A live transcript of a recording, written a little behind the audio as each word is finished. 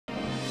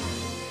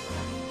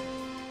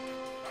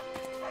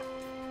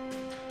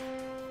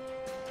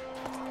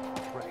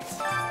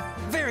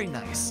Very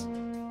nice.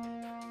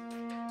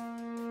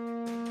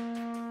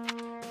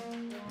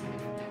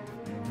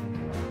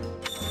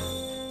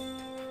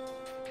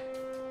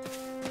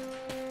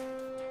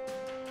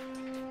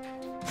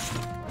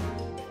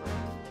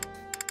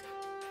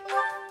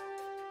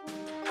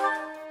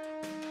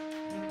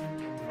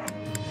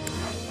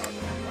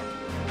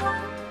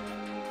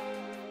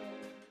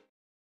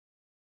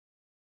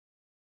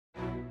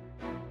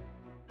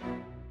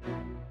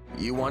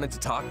 You wanted to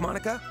talk,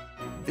 Monica?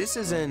 This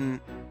is an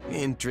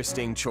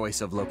interesting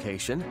choice of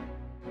location.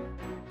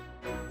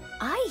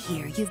 I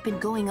hear you've been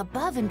going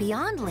above and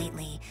beyond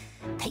lately,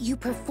 that you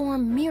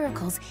perform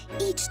miracles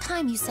each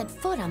time you set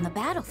foot on the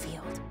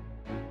battlefield.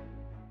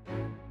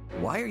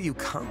 Why are you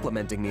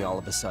complimenting me all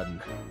of a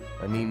sudden?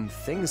 I mean,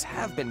 things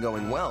have been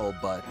going well,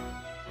 but...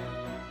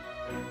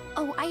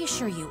 Oh, I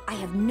assure you, I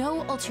have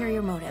no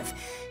ulterior motive.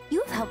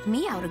 You've helped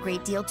me out a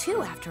great deal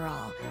too, after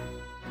all.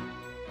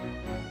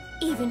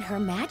 Even Her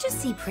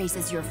Majesty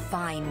praises your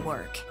fine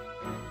work.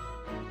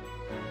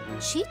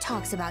 She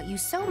talks about you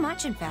so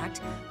much, in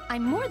fact,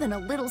 I'm more than a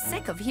little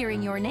sick of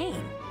hearing your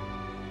name.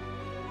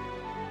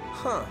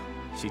 Huh,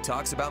 she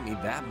talks about me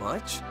that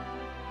much?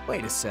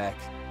 Wait a sec.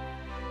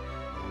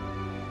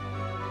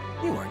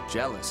 You aren't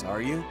jealous,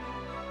 are you?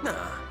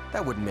 Nah,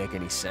 that wouldn't make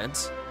any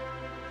sense.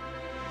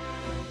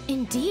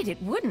 Indeed,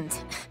 it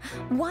wouldn't.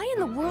 Why in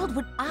the world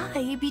would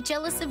I be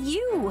jealous of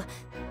you?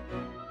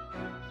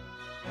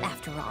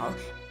 After all,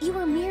 you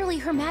are merely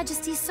Her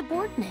Majesty's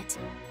subordinate.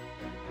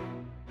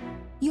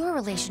 Your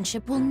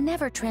relationship will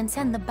never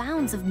transcend the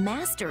bounds of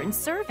master and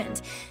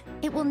servant.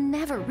 It will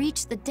never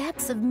reach the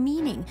depths of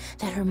meaning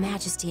that Her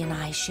Majesty and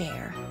I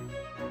share.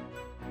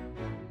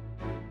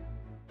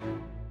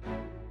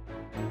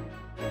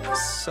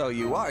 So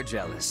you are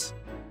jealous?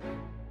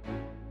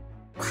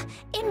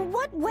 In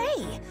what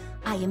way?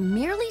 I am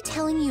merely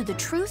telling you the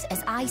truth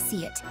as I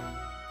see it.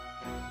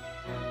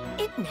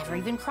 It never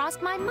even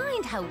crossed my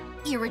mind how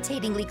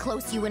irritatingly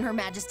close you and Her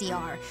Majesty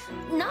are.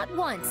 Not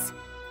once.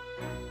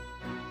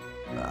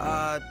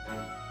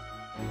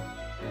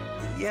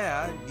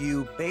 Yeah,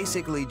 you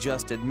basically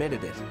just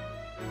admitted it.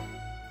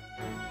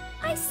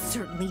 I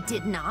certainly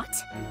did not.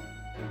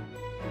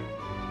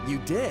 You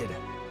did.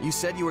 You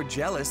said you were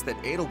jealous that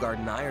Edelgard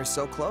and I are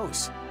so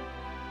close.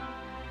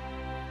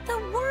 The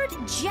word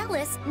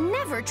jealous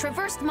never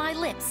traversed my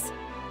lips.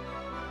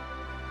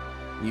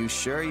 You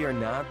sure you're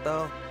not,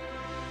 though?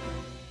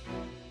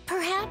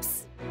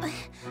 Perhaps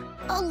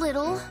a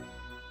little.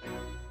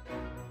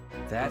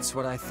 That's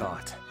what I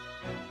thought.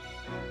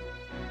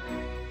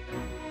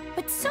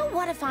 But so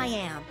what if I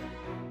am?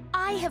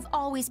 I have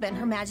always been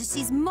Her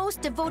Majesty's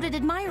most devoted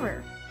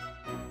admirer.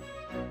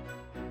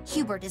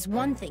 Hubert is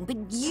one thing, but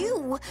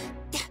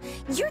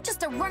you're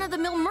just a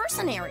run-of-the-mill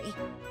mercenary.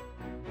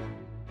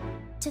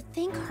 To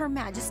think Her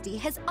Majesty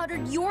has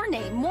uttered your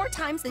name more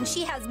times than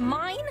she has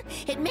mine,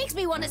 it makes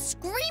me want to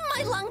scream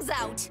my lungs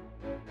out.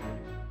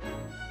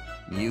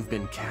 You've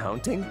been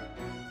counting?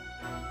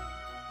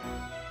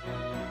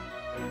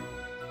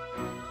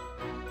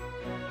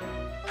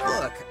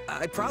 Look,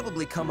 I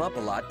probably come up a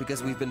lot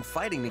because we've been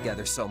fighting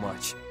together so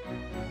much.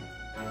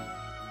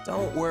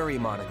 Don't worry,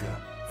 Monica.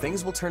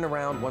 Things will turn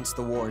around once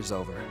the war's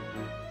over.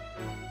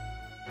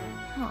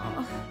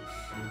 Aw.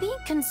 Being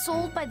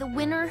consoled by the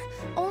winner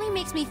only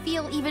makes me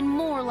feel even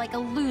more like a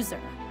loser.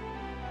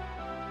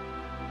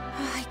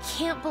 I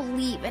can't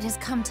believe it has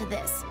come to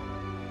this.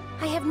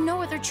 I have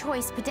no other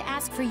choice but to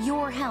ask for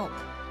your help.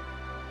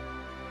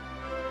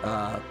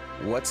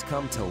 What's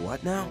come to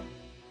what now?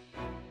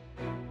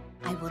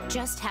 I will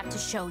just have to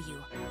show you.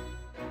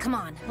 Come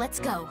on, let's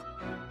go.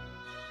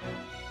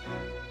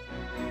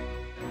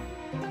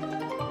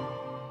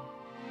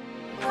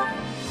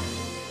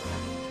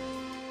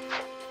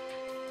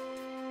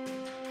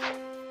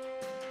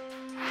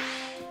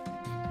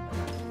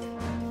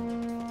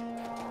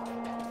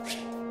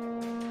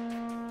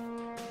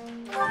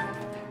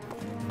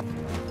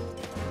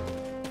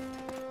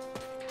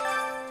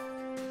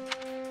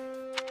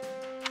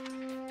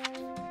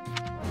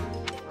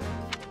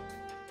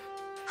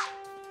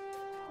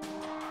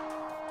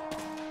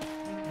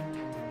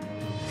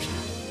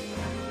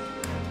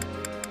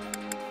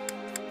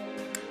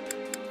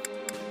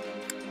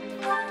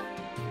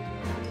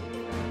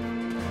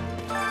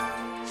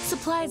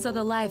 Supplies are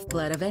the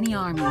lifeblood of any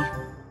army.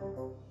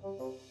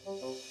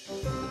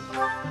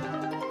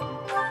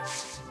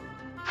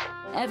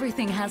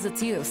 Everything has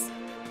its use.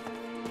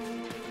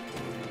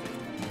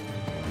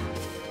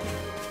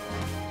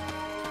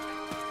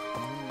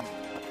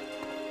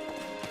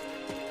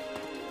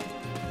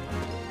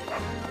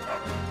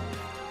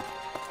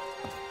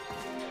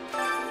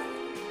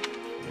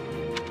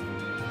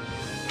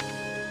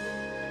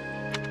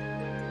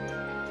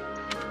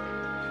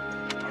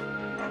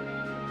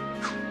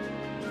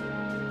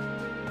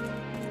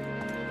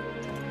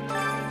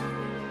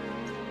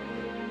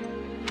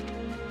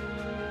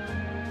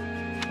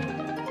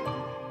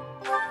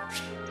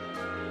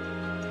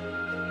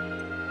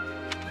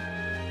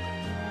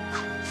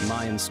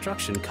 My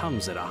instruction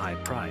comes at a high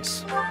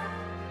price.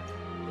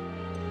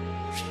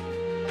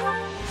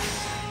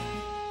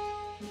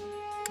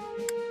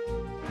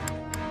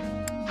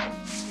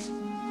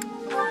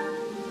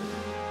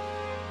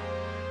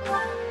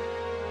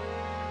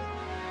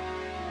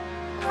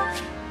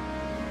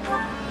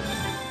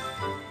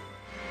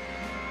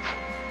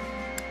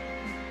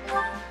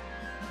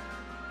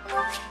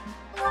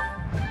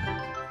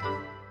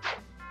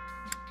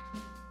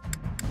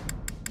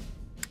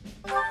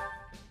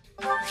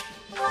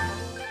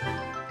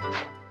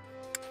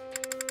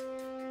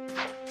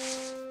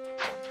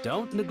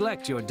 Don't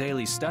neglect your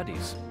daily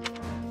studies.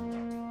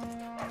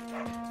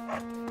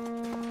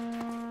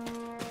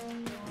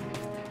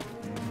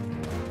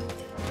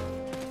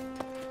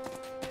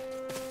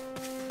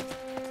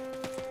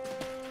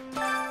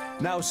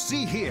 Now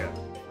see here.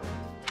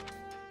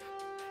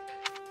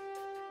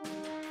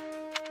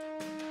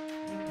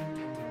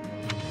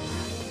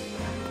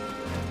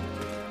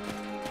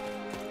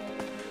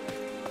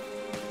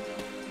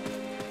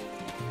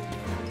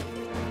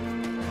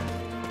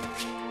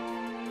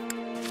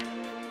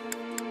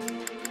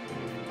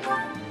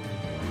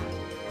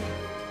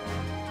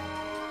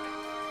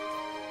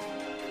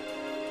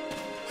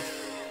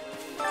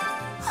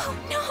 Oh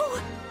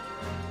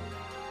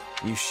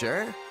no! You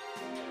sure?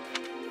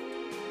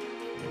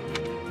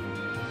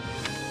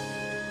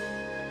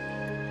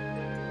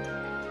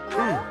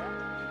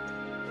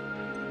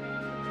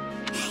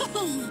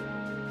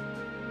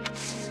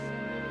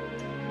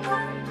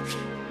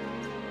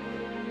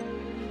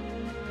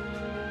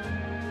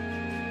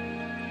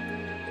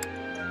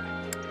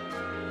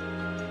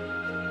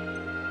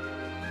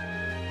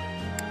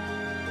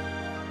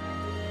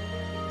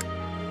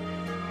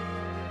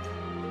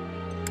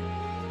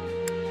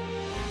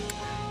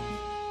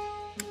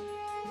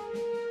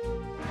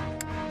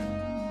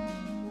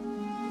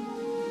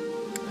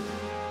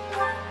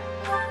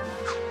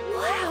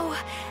 Wow!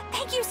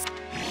 Thank you.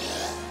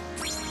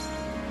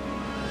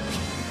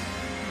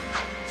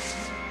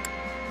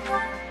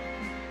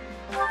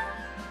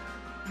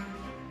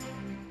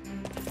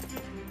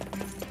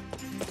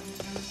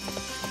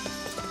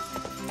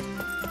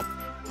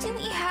 Do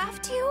we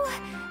have to?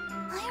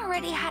 I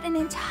already had an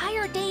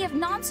entire day of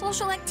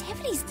non-social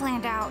activities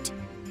planned out.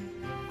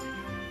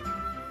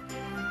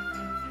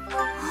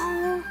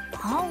 Oh,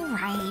 all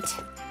right.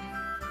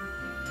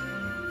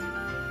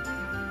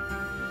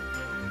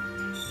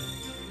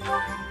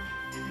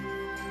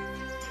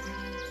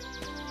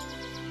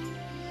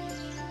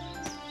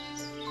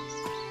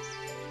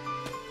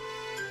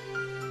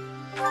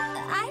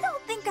 I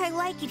don't think I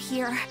like it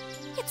here.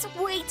 It's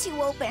way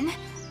too open.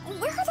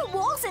 Where are the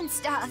walls and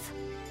stuff?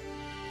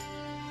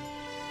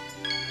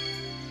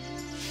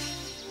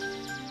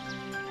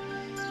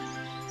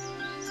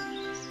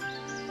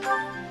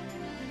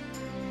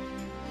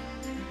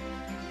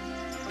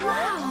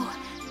 Wow,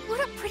 what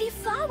a pretty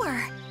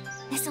flower.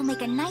 This'll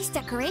make a nice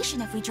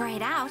decoration if we dry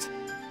it out.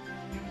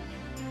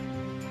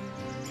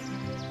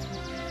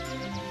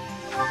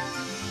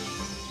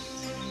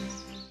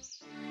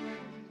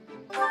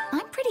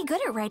 I'm pretty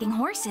good at riding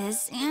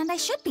horses, and I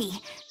should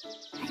be.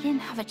 I didn't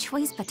have a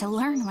choice but to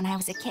learn when I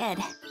was a kid.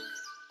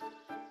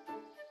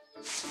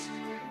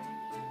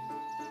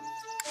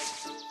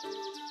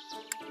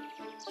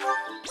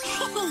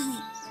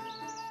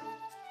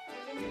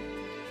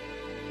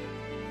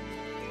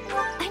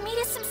 I made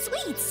us some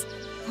sweets.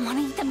 Want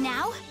to eat them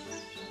now?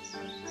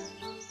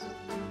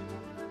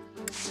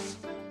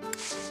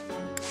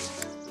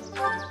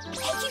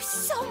 Thank you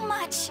so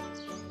much!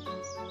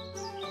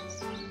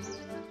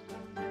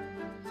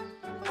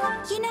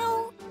 You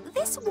know,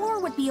 this war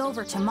would be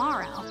over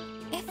tomorrow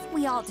if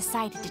we all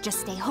decided to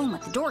just stay home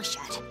with the door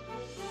shut.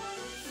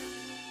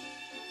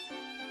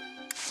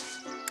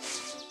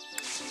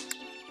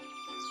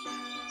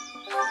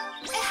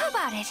 How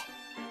about it?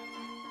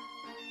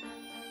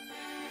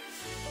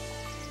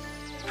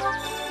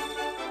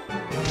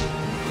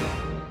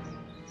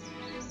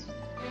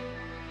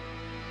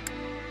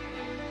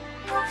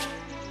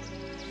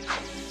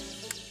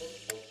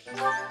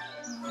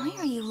 Why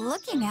are you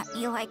looking at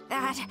me like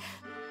that?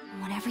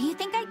 Whatever you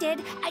think I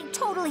did, I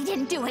totally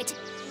didn't do it.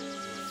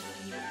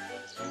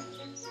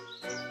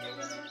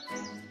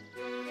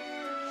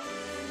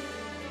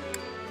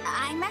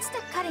 I messed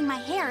up cutting my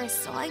hair,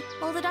 so I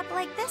pulled it up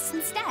like this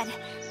instead.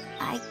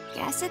 I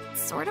guess it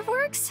sort of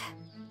works.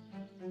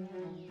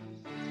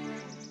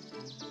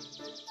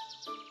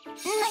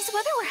 Nice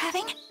weather we're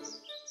having.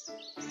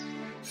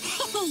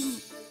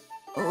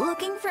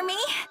 Looking for me?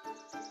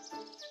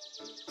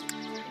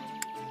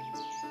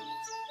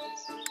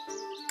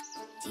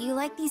 Do you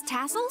like these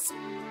tassels?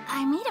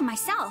 I made them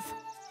myself.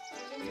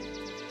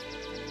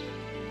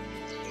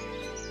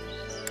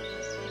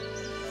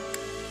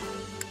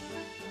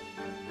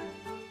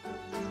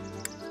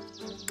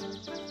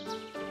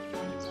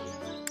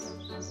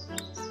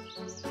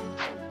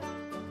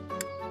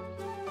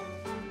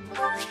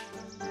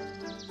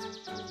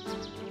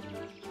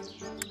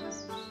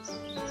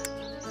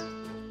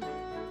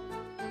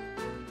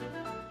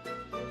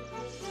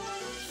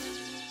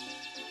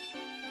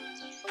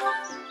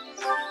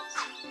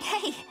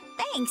 Hey,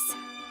 thanks.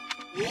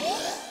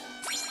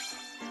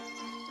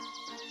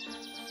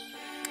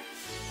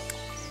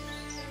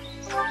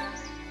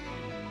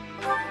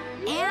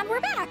 And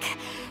we're back.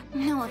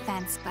 No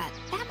offense, but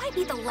that might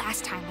be the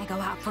last time I go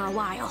out for a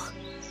while.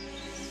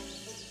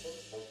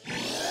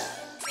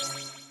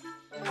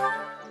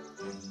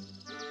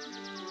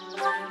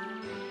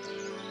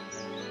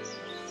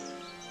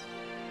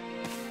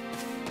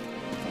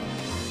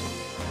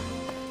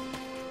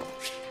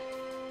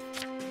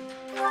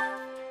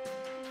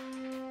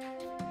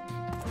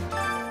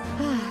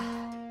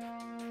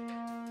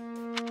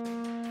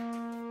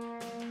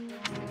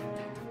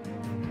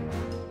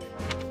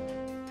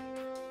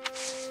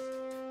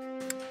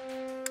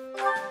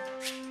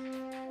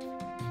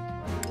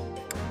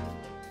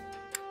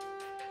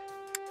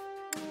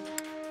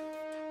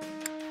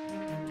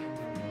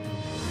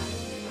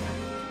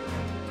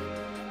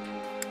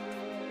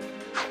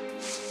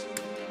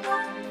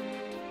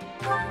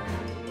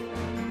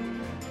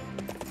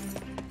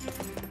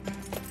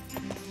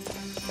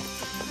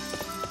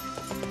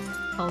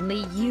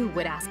 Only you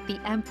would ask the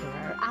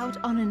Emperor out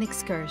on an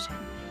excursion.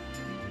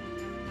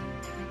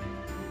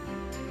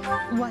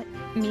 What,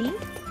 me?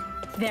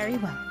 Very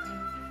well.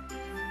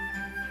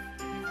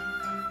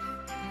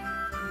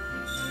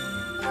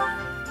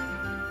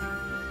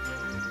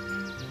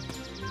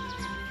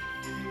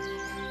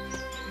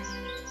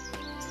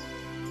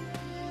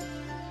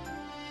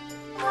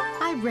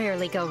 I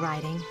rarely go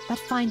riding, but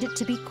find it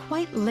to be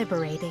quite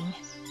liberating.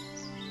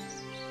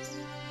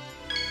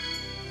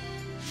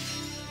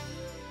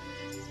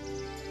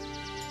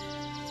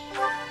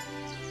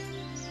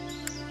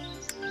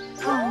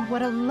 Oh,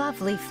 what a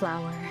lovely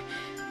flower.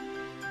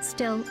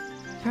 Still,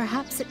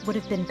 perhaps it would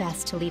have been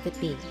best to leave it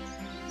be.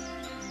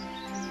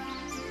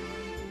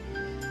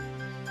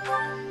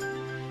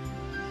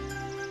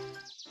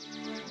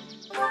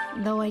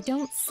 Though I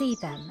don't see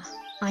them,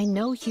 I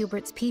know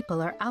Hubert's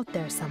people are out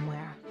there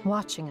somewhere,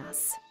 watching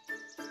us.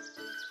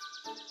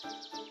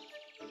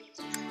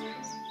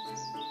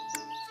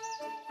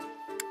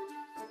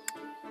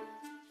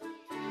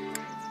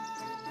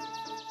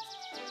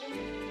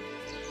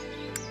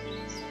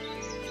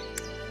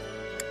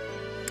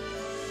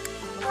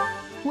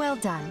 Well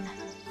done.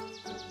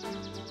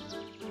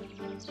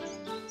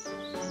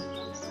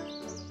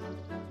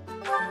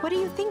 What are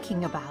you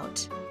thinking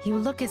about? You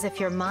look as if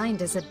your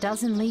mind is a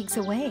dozen leagues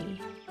away.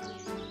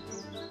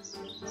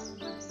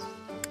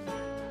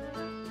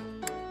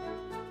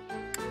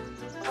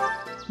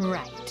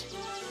 Right.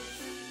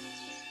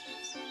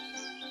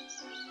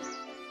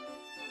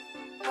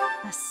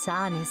 The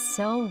sun is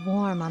so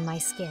warm on my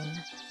skin.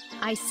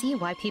 I see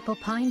why people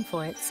pine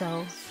for it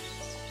so.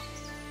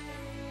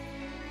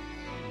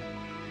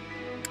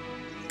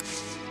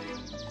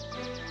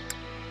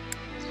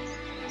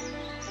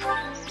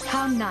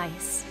 How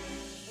nice.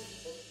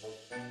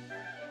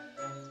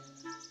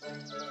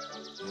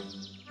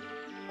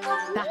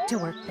 Back to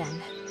work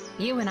then.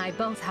 You and I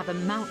both have a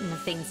mountain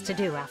of things to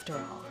do after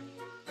all.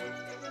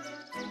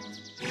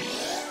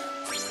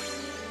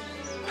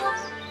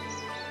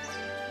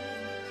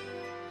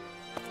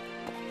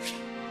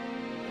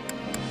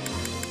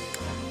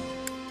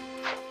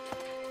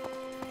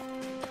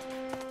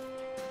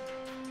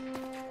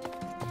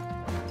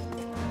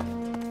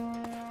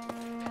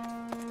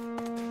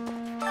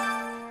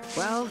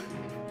 Well,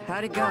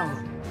 how'd it go?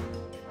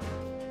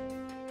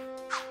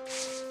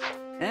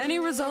 Any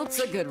result's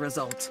a good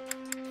result.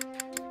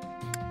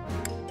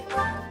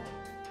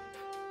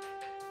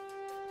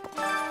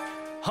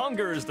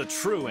 Hunger is the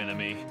true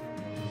enemy.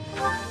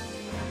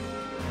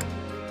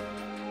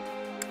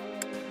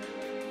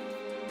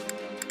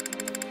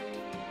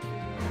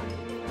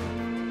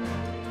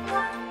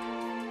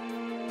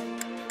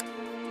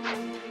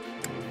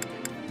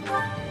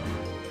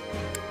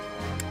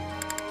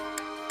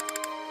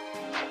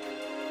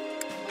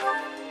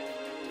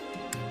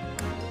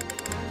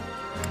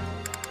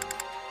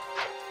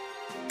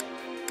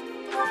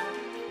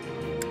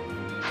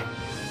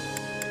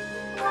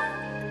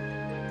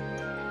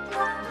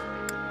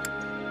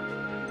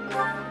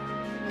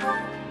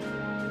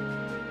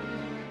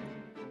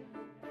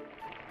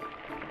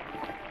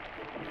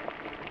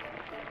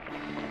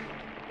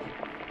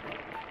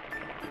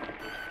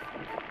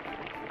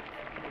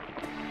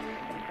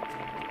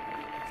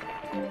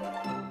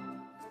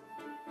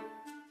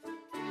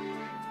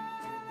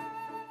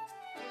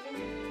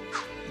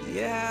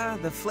 Yeah,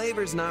 the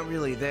flavor's not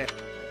really there.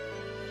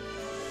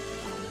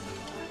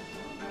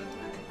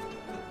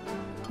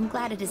 I'm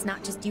glad it is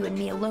not just you and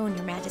me alone,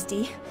 Your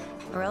Majesty,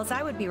 or else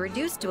I would be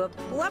reduced to a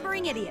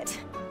blubbering idiot.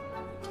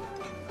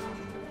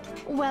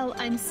 Well,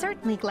 I'm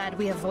certainly glad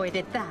we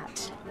avoided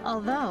that.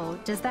 Although,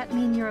 does that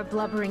mean you're a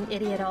blubbering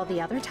idiot all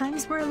the other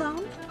times we're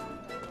alone?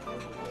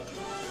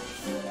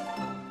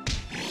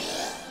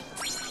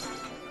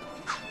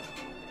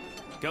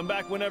 Come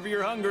back whenever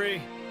you're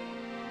hungry.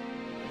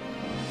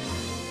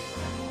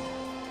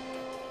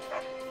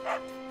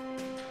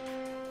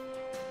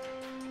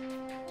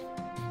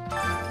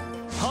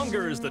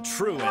 Hunger is the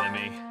true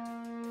enemy.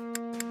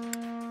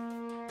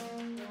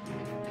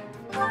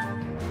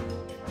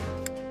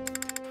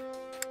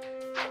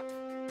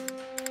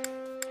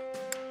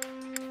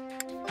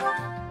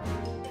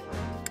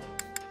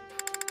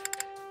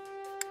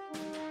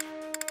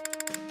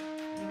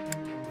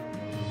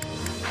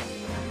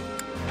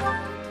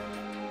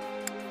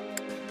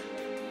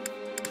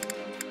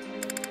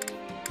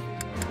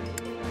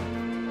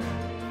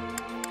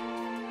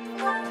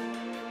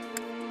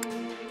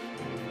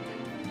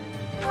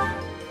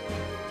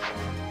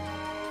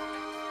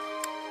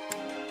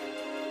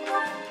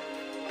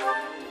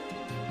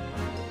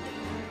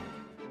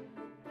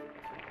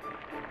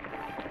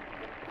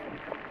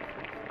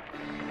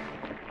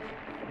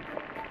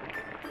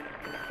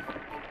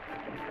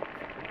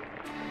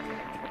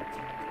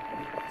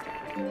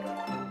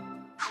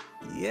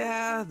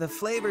 Yeah, the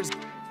flavor's...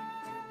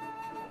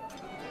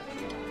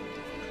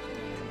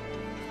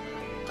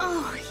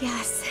 Oh,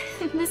 yes.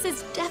 This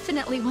is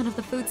definitely one of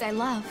the foods I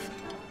love.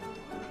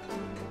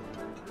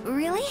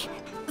 Really?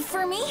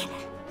 For me?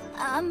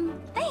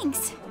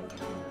 Thanks.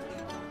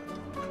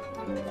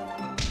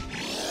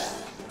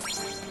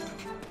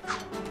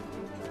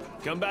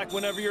 Come back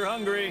whenever you're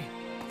hungry.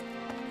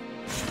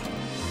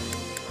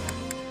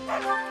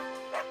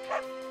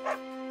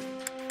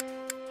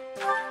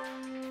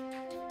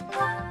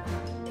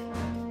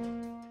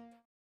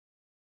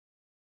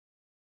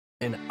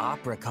 An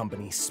opera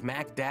company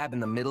smack dab in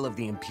the middle of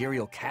the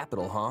Imperial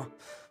capital, huh?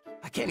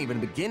 I can't even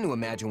begin to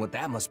imagine what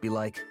that must be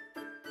like.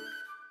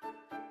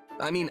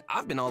 I mean,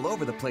 I've been all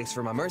over the place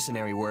for my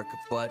mercenary work,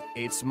 but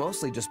it's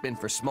mostly just been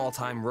for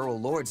small-time rural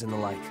lords and the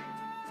like.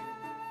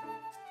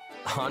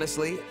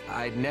 Honestly,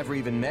 I'd never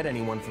even met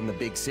anyone from the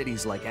big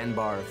cities like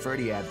Enbar or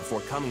Ferdiad before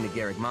coming to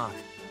Garreg Mach.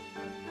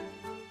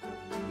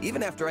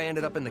 Even after I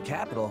ended up in the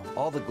capital,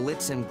 all the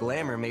glitz and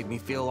glamour made me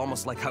feel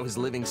almost like I was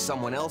living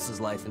someone else's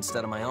life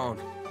instead of my own.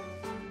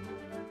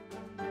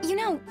 You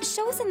know,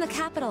 shows in the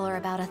capital are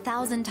about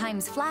 1,000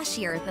 times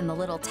flashier than the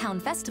little town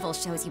festival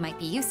shows you might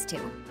be used to.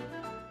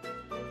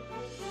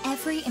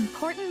 Every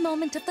important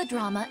moment of the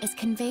drama is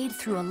conveyed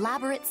through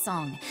elaborate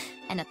song,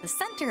 and at the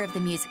center of the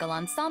musical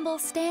ensemble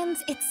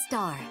stands its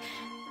star,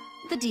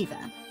 the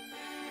diva.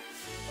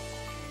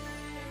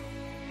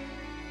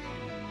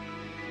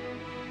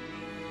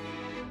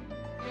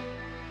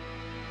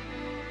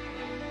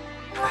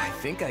 I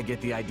think I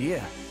get the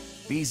idea.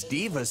 These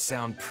divas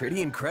sound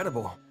pretty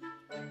incredible.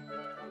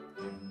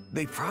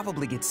 They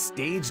probably get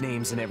stage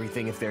names and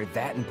everything if they're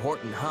that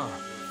important, huh?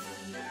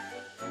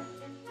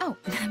 Oh,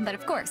 but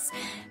of course.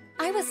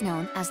 I was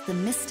known as the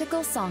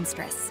mystical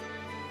songstress.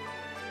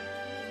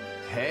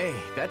 Hey,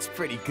 that's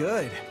pretty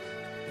good.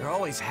 There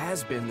always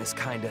has been this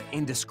kind of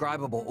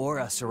indescribable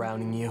aura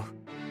surrounding you.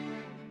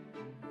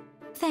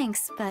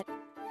 Thanks, but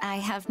I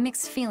have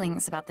mixed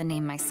feelings about the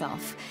name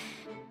myself.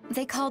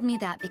 They called me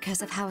that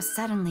because of how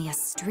suddenly a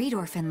street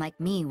orphan like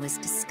me was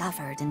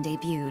discovered and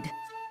debuted.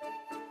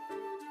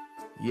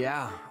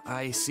 Yeah,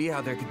 I see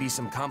how there could be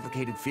some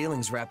complicated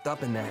feelings wrapped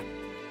up in that.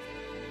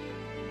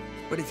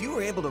 But if you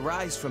were able to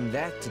rise from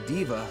that to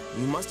diva,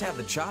 you must have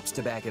the chops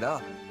to back it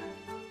up.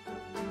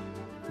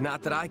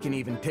 Not that I can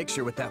even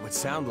picture what that would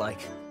sound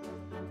like.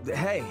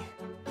 Hey,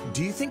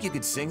 do you think you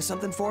could sing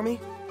something for me?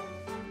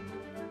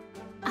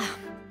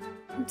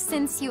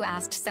 Since you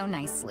asked so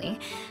nicely,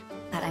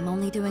 but I'm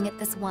only doing it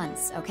this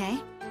once, okay?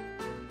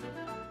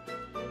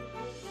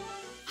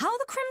 How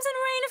the crimson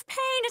rain of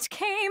pain it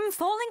came,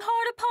 falling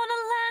hard upon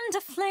a land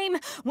aflame,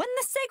 when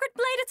the sacred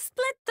blade it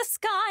split the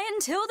sky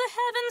until the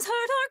heavens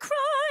heard our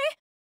cry.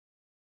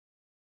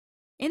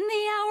 In the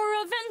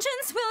hour of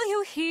vengeance will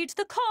you heed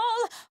the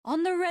call?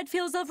 On the red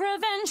fields of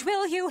revenge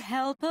will you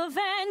help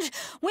avenge?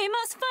 We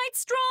must fight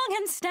strong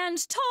and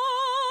stand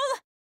tall.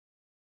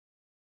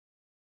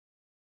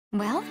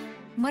 Well,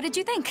 what did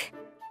you think?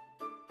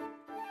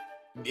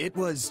 It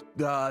was,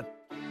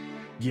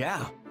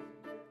 yeah.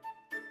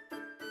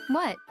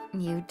 What,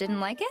 you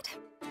didn't like it?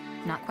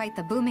 Not quite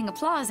the booming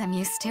applause I'm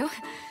used to.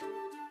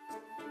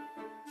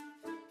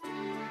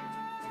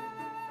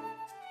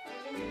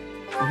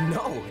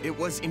 No, it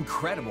was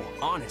incredible,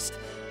 honest.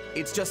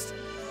 It's just,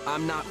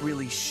 I'm not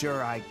really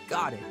sure I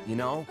got it, you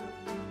know?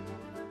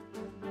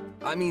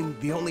 I mean,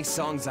 the only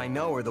songs I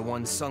know are the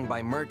ones sung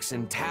by mercs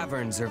in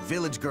taverns or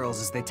village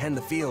girls as they tend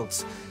the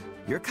fields.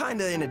 You're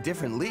kinda in a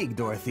different league,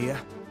 Dorothea.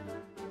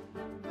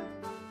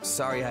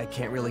 Sorry, I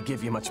can't really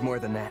give you much more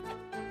than that.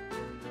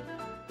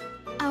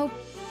 Oh,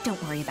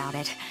 don't worry about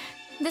it.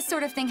 This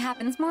sort of thing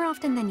happens more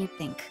often than you'd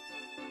think.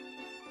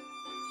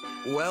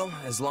 Well,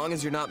 as long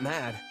as you're not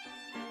mad.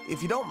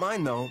 If you don't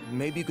mind, though,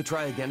 maybe you could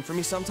try again for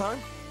me sometime?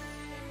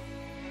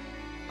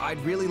 I'd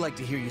really like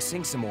to hear you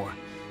sing some more.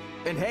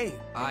 And hey,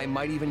 I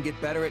might even get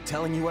better at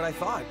telling you what I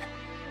thought.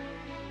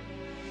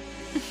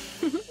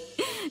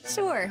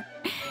 Sure.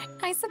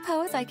 I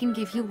suppose I can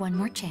give you one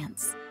more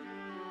chance.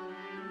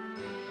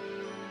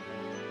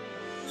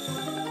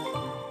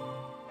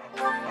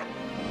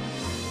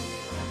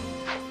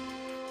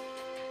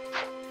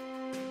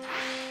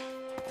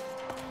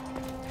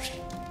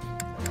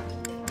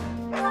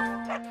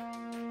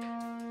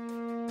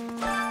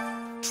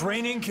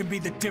 Training can be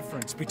the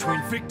difference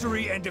between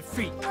victory and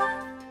defeat.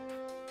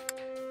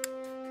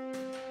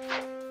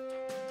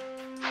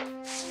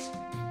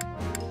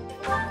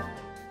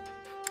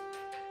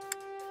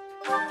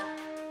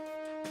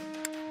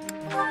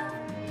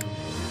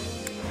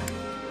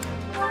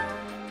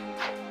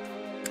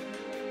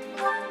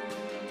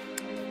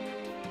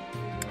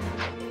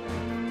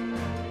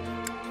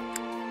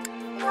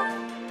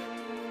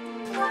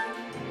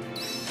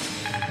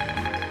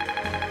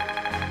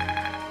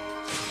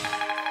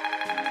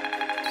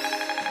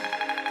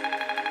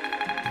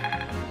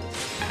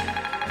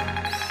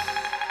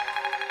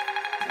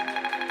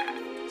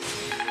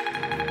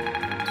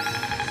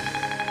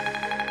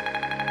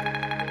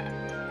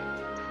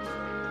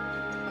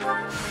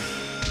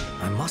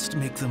 I must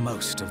make the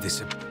most of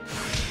this.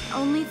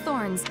 Only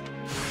thorns.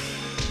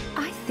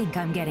 I think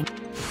I'm getting...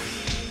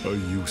 A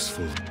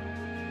useful.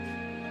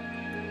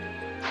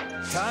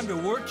 Time to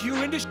work you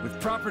into... With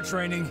proper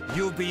training,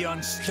 you'll be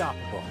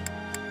unstoppable.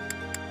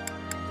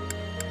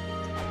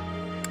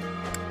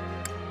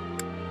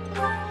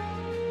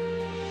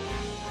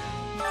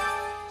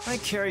 I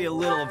carry a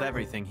little of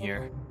everything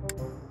here.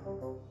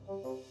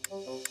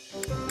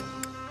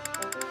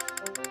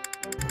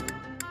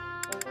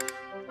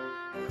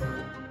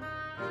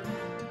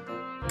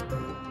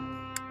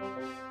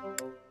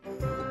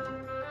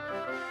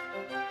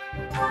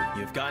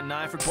 You've got an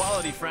eye for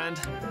quality, friend.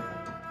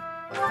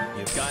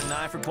 You've got an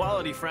eye for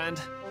quality, friend.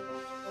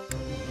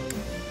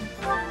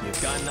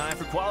 You've got an eye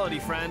for quality,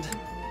 friend.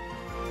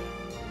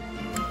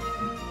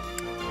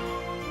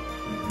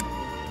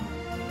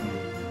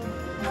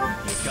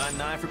 You've got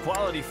an eye for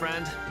quality,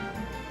 friend.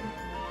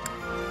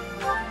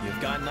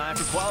 You've got an eye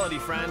for quality,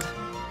 friend.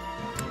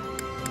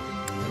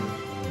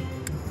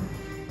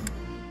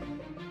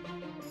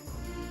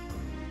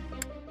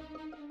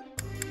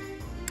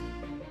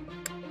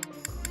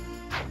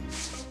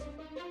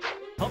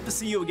 Hope to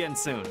see you again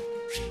soon.